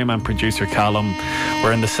was Graham and producer Callum.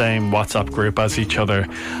 We're in the same WhatsApp group as each other,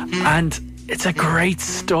 and it's a great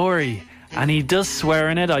story. And he does swear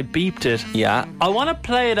in it. I beeped it. Yeah. I want to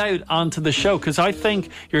play it out onto the show because I think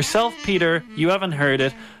yourself, Peter, you haven't heard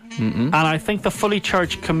it. And I think the Fully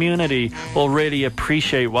Charged community will really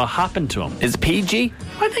appreciate what happened to him. Is it PG?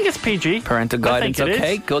 I think it's PG. Parental guidance,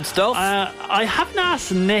 okay. Good stuff. I haven't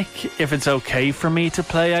asked Nick if it's okay for me to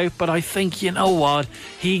play out, but I think, you know what?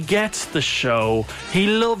 He gets the show. He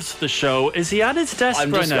loves the show. Is he at his desk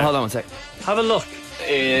right now? Hold on one sec. Have a look.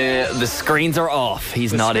 The screens are off.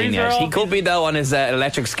 He's not in yet. He could be though on his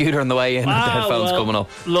electric scooter on the way in with the headphones coming up.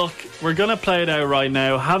 Look, we're going to play it out right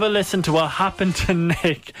now. Have a listen to what happened to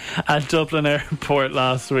Nick at Dublin Airport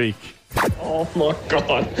last week. Oh my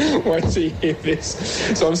God, wait till you hear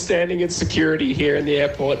this. So I'm standing at security here in the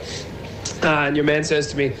airport, and your man says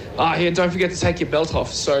to me, here, don't forget to take your belt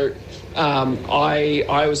off. So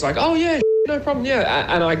I was like, oh yeah, no problem,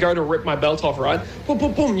 yeah. And I go to rip my belt off, right? Boom,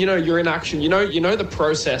 boom, boom. You know, you're in action. You know the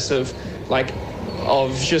process of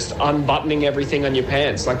just unbuttoning everything on your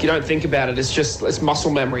pants. Like, you don't think about it. It's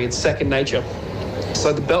muscle memory. It's second nature.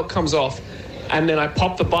 So the belt comes off, and then I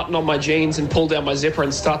pop the button on my jeans and pull down my zipper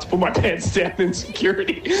and start to pull my pants down in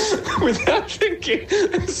security without thinking.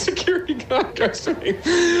 And the security guard goes to me,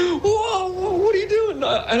 whoa, what are you doing?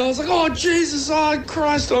 And I was like, oh, Jesus, oh,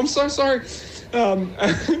 Christ, I'm so sorry. I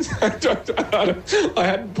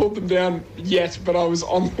hadn't pulled them down yet, but I was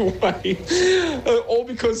on the way. All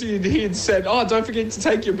because he had said, oh, don't forget to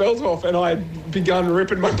take your belt off. And I had begun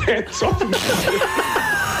ripping my pants off.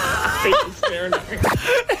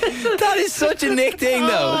 That is such a Nick thing,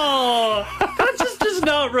 though. Oh, that just does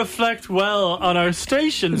not reflect well on our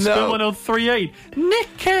station, Spin 1038.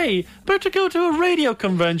 Nick Kay about to go to a radio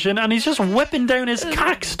convention and he's just whipping down his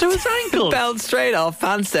cacks to his ankles. Belt straight off,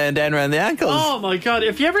 pants down around the ankles. Oh my God,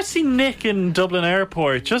 if you ever see Nick in Dublin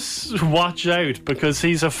Airport, just watch out because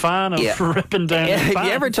he's a fan of ripping down his pants. If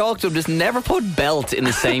you ever talk to him, just never put belt in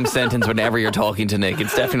the same sentence whenever you're talking to Nick.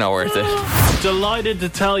 It's definitely not worth it. Delighted to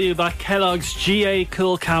tell you that Kellogg's GA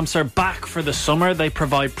Cool Camps are back for the summer. They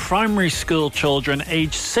provide primary school children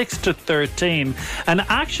aged 6 to 13 an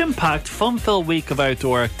action-packed, fun-filled week of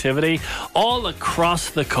outdoor activity all across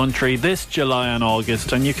the country this July and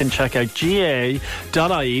August, and you can check out ga.ie/Kellogg's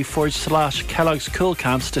Cool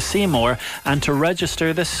Camps to see more and to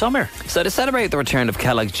register this summer. So to celebrate the return of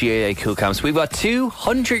Kellogg's GAA Cool Camps, we've got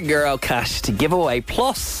 €200 cash to give away,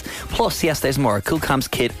 plus yes, there's more, a Cool Camps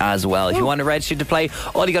kit as well. If you want to register to play,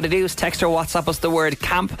 all you got to do is text or WhatsApp us the word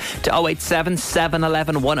camp to 087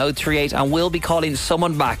 711 1038, and we'll be calling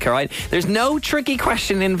someone back, all right? There's no tricky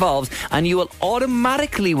question involved, and you will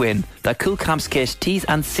automatically win that Cool Camps kit. T's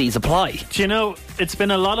and C's apply. Do you know, it's been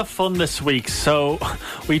a lot of fun this week. So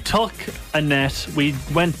we took a net, we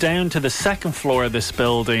went down to the second floor of this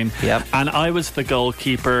building, and I was the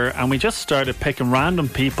goalkeeper, and we just started picking random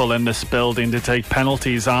people in this building to take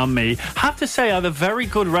penalties on me. Have to say, I have a very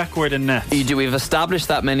good record in nets. You do. We've established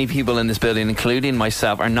that many people in this building, including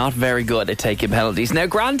myself, are not very good at taking penalties. Now,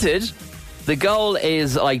 granted, the goal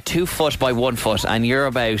is like 2 foot by 1 foot, and you're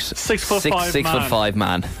about 6 foot 5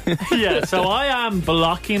 man. Yeah, so I am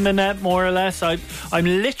blocking the net more or less. I'm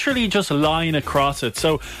literally just lying across it.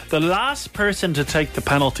 So the last person to take the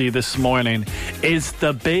penalty this morning is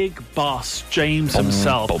the big boss, James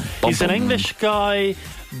himself. He's an English guy,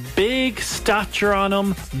 big stature on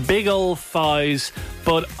him, big old thighs,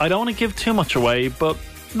 but I don't want to give too much away, but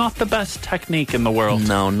not the best technique in the world.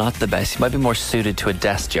 No, not the best. He might be more suited to a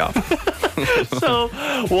desk job. So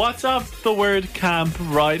WhatsApp the word camp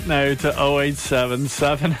right now to 087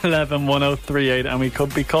 711 1038 and we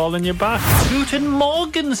could be calling you back. Guten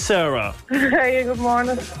Morgen, Sarah. Hey, good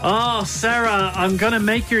morning. Oh, Sarah, I'm going to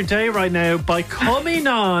make your day right now by coming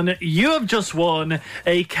on. You have just won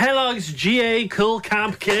a Kellogg's GA Cool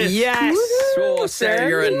Camp kit. Yes. Oh, Sarah,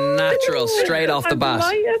 you're a natural straight off the bat.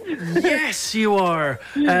 Yes, you are.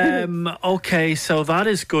 Okay, so that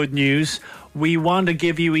is good news. We want to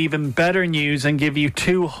give you even better news and give you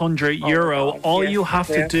 €200. All you have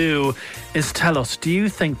to do is tell us, do you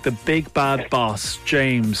think the big bad boss,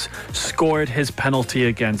 James, scored his penalty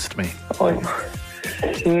against me? No,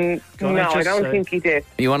 I don't think he did.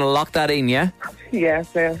 You want to lock that in, yeah? Yes,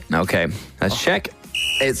 yeah. Okay, let's check.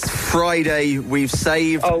 It's Friday. We've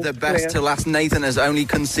saved the best to last. Nathan has only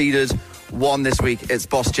conceded one this week. It's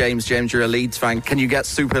boss James. James, you're a Leeds fan. Can you get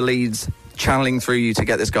Super Leeds channeling through you to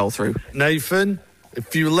get this goal through? Nathan,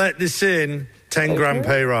 if you let this in, 10 grand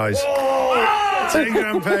pay rise. 10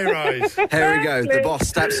 grand pay rise. Here we go. The boss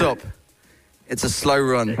steps up. It's a slow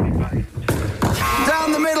run.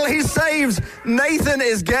 Down the middle, he saves. Nathan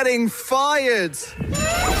is getting fired.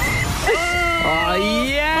 Oh,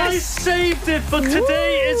 yes! I saved it, but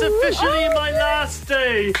today is officially my last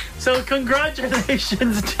day. So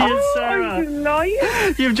congratulations to you, Sarah. I'm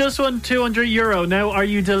delighted. You've just won €200. Now, are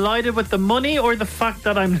you delighted with the money or the fact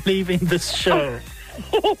that I'm leaving this show?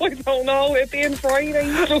 I don't know. It being Friday.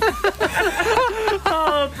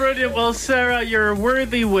 Oh, brilliant. Well, Sarah, you're a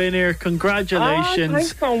worthy winner. Congratulations.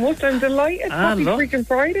 Thanks so much. I'm delighted. Happy freaking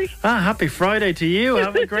Friday. Happy Friday to you.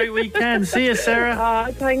 Have a great weekend. See you,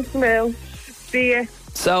 Sarah. Thanks, Mel. See you.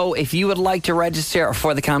 So, if you would like to register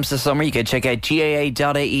for the camps this summer, you can check out gaa.ie/Kellogg's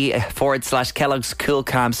Cool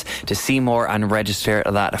Camps to see more and register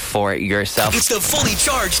that for yourself. It's the Fully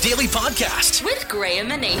Charged Daily Podcast with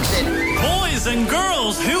Graham and Nathan. Boys and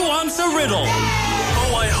girls, who wants a riddle?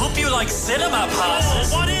 Oh, I hope you like cinema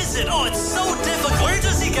passes. Oh, what is it? Oh, it's so difficult. Where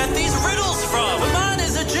does he get these riddles from? The man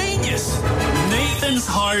is a genius. Nathan's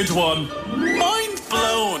hard one. Mind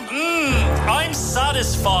blown. I'm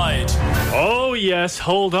satisfied. Oh, yes.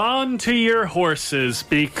 Hold on to your horses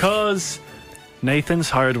because Nathan's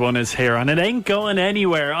hard one is here and it ain't going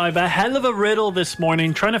anywhere. I've a hell of a riddle this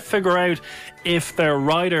morning trying to figure out if they're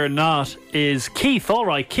right or not. Is Keith. All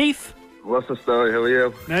right, Keith? What's the story? How are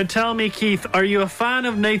you? Now tell me, Keith, are you a fan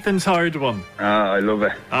of Nathan's hard one? I love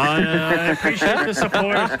it. I appreciate the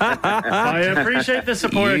support. I appreciate the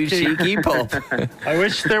support, you Keith. cheeky pup. I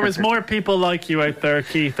wish there was more people like you out there,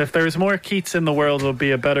 Keith. If there was more Keiths in the world, it would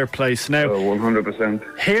be a better place. Now,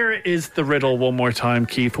 100%. Here is the riddle one more time,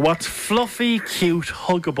 Keith. What's fluffy, cute,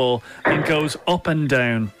 huggable, and goes up and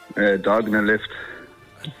down? Dog in a lift.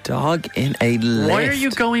 Dog in a lift. Why are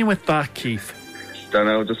you going with that, Keith? Don't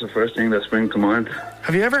know, just the first thing that springs to mind.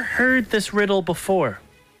 Have you ever heard this riddle before?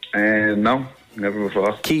 No, never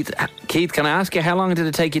before. Keith, can I ask you, how long did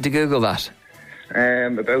it take you to Google that?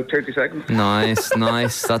 About 30 seconds.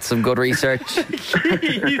 Nice. That's some good research.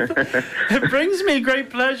 It brings me great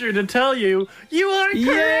pleasure to tell you, you are correct!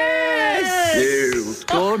 Yes!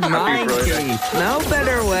 Good man, Keith. No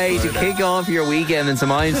better way to kick off your weekend than some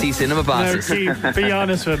IMC cinema passes. Now, Keith, be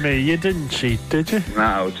honest with me, you didn't cheat, did you?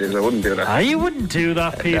 No, jeez, I wouldn't do that. You wouldn't do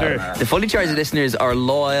that, Peter. No. The Fully Charged listeners are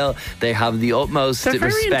loyal. They have the utmost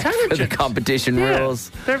respect for the competition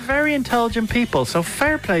rules. They're very intelligent people, so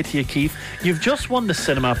fair play to you, Keith. You've just won the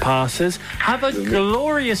cinema passes. Have a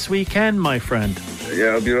glorious weekend, my friend. Yeah,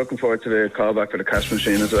 I'll be looking forward to the callback for the cash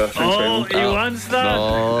machine as well. He wants that.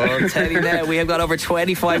 I'll tell you now, we have got over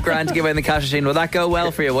 25 grand to give away in the cash machine. Will that go well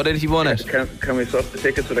for you? What if you won it? Can we swap the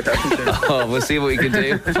tickets for the cash machine? We'll see what we can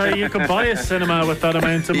do. So you can buy a cinema with that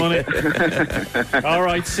amount of money. All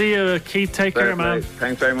right, see you, Keith. Take care, man.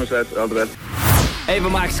 Thanks very much, lads. All the best. Ava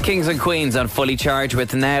Max, Kings and Queens on Fully Charged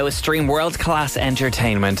with Now Stream world-class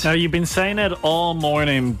entertainment. Now, you've been saying it all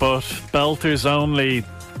morning, but belters only.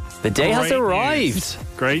 The day has arrived.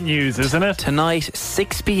 Great news, isn't it? Tonight,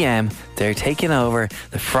 6 p.m, they're taking over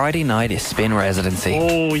the Friday Night is Spin residency.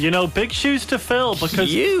 Oh, you know, big shoes to fill because...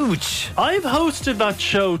 Huge! I've hosted that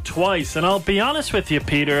show twice, and I'll be honest with you,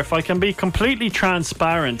 Peter, if I can be completely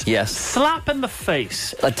transparent. Yes. Slap in the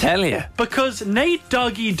face. I tell you. Because Nate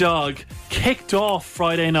Doggy Dog kicked off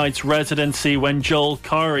Friday Night's residency when Joel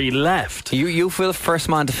Corey left. You feel the first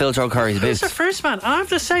man to fill Joel Corey's boots. He was the first man. And I have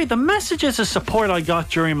to say, the messages of support I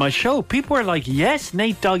got during my show, people were like, yes,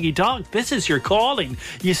 Nate Doggy Dog, this is your calling.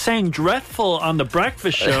 You sang dreadful on The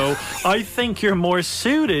Breakfast Show. I think you're more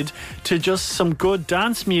suited to just some good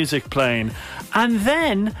dance music playing. And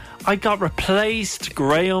then I got replaced.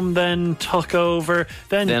 Graham then took over.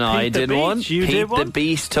 Then Pete I did the one. Beast, you Pete did one. the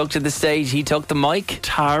Beast took to the stage. He took the mic.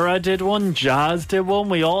 Tara did one. Jazz did one.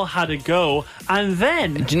 We all had a go. And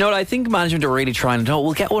then... Do you know what? I think management are really trying to...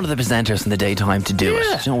 We'll get one of the presenters in the daytime to do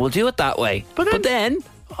it. You know, we'll do it that way. But then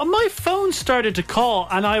my phone started to call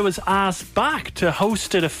and I was asked back to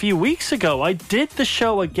host it a few weeks ago. I did the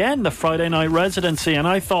show again, the Friday Night Residency, and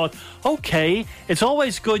I thought, okay, it's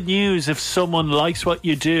always good news if someone likes what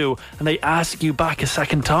you do and they ask you back a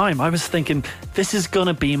second time. I was thinking, this is going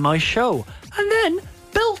to be my show. And then,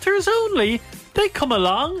 belters only, they come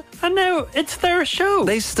along and now it's their show.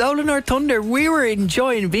 They've stolen our thunder. We were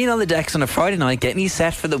enjoying being on the decks on a Friday night, getting you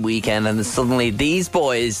set for the weekend, and then suddenly these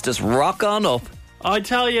boys just rock on up. I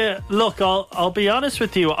tell you, look, I'll be honest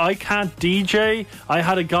with you, I can't DJ. I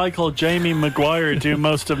had a guy called Jamie Maguire do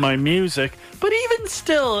most of my music, but even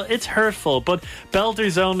still, it's hurtful. But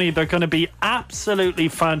belters only, they're going to be absolutely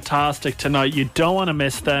fantastic tonight. You don't want to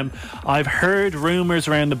miss them. I've heard rumours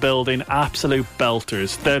around the building, absolute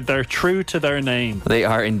belters. They're true to their name. They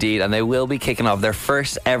are indeed, and they will be kicking off their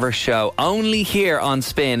first ever show only here on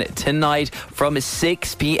Spin tonight from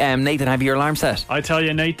 6 p.m. Nathan, have you your alarm set? I tell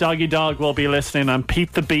you, Nate Doggy Dog will be listening, and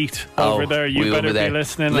Pete the Beat over there. You better be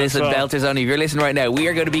listening. Listen, as well. belters only, if you're listening right now, we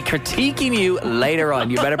are going to be critiquing you later on.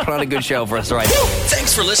 You better put on a good show for us, right?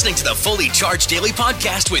 Thanks for listening to the Fully Charged Daily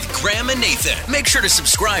Podcast with Graham and Nathan. Make sure to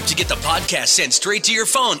subscribe to get the podcast sent straight to your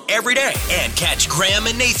phone every day. And catch Graham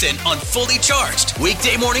and Nathan on Fully Charged,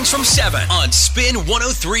 weekday mornings from 7 on Spin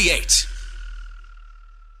 103.8.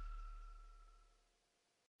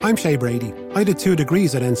 I'm Shay Brady. I did 2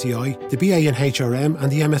 degrees at NCI, the BA in HRM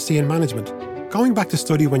and the MSc in Management. Going back to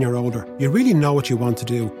study when you're older, you really know what you want to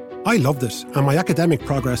do. I loved it, and my academic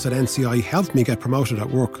progress at NCI helped me get promoted at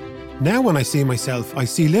work. Now when I see myself, I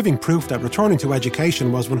see living proof that returning to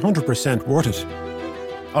education was 100% worth it.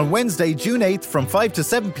 On Wednesday, June 8th from 5 to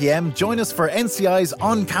 7 p.m, join us for NCI's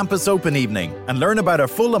On-Campus Open Evening and learn about our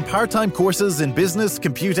full and part-time courses in business,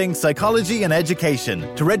 computing, psychology and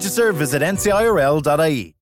education. To register, visit ncirl.ie.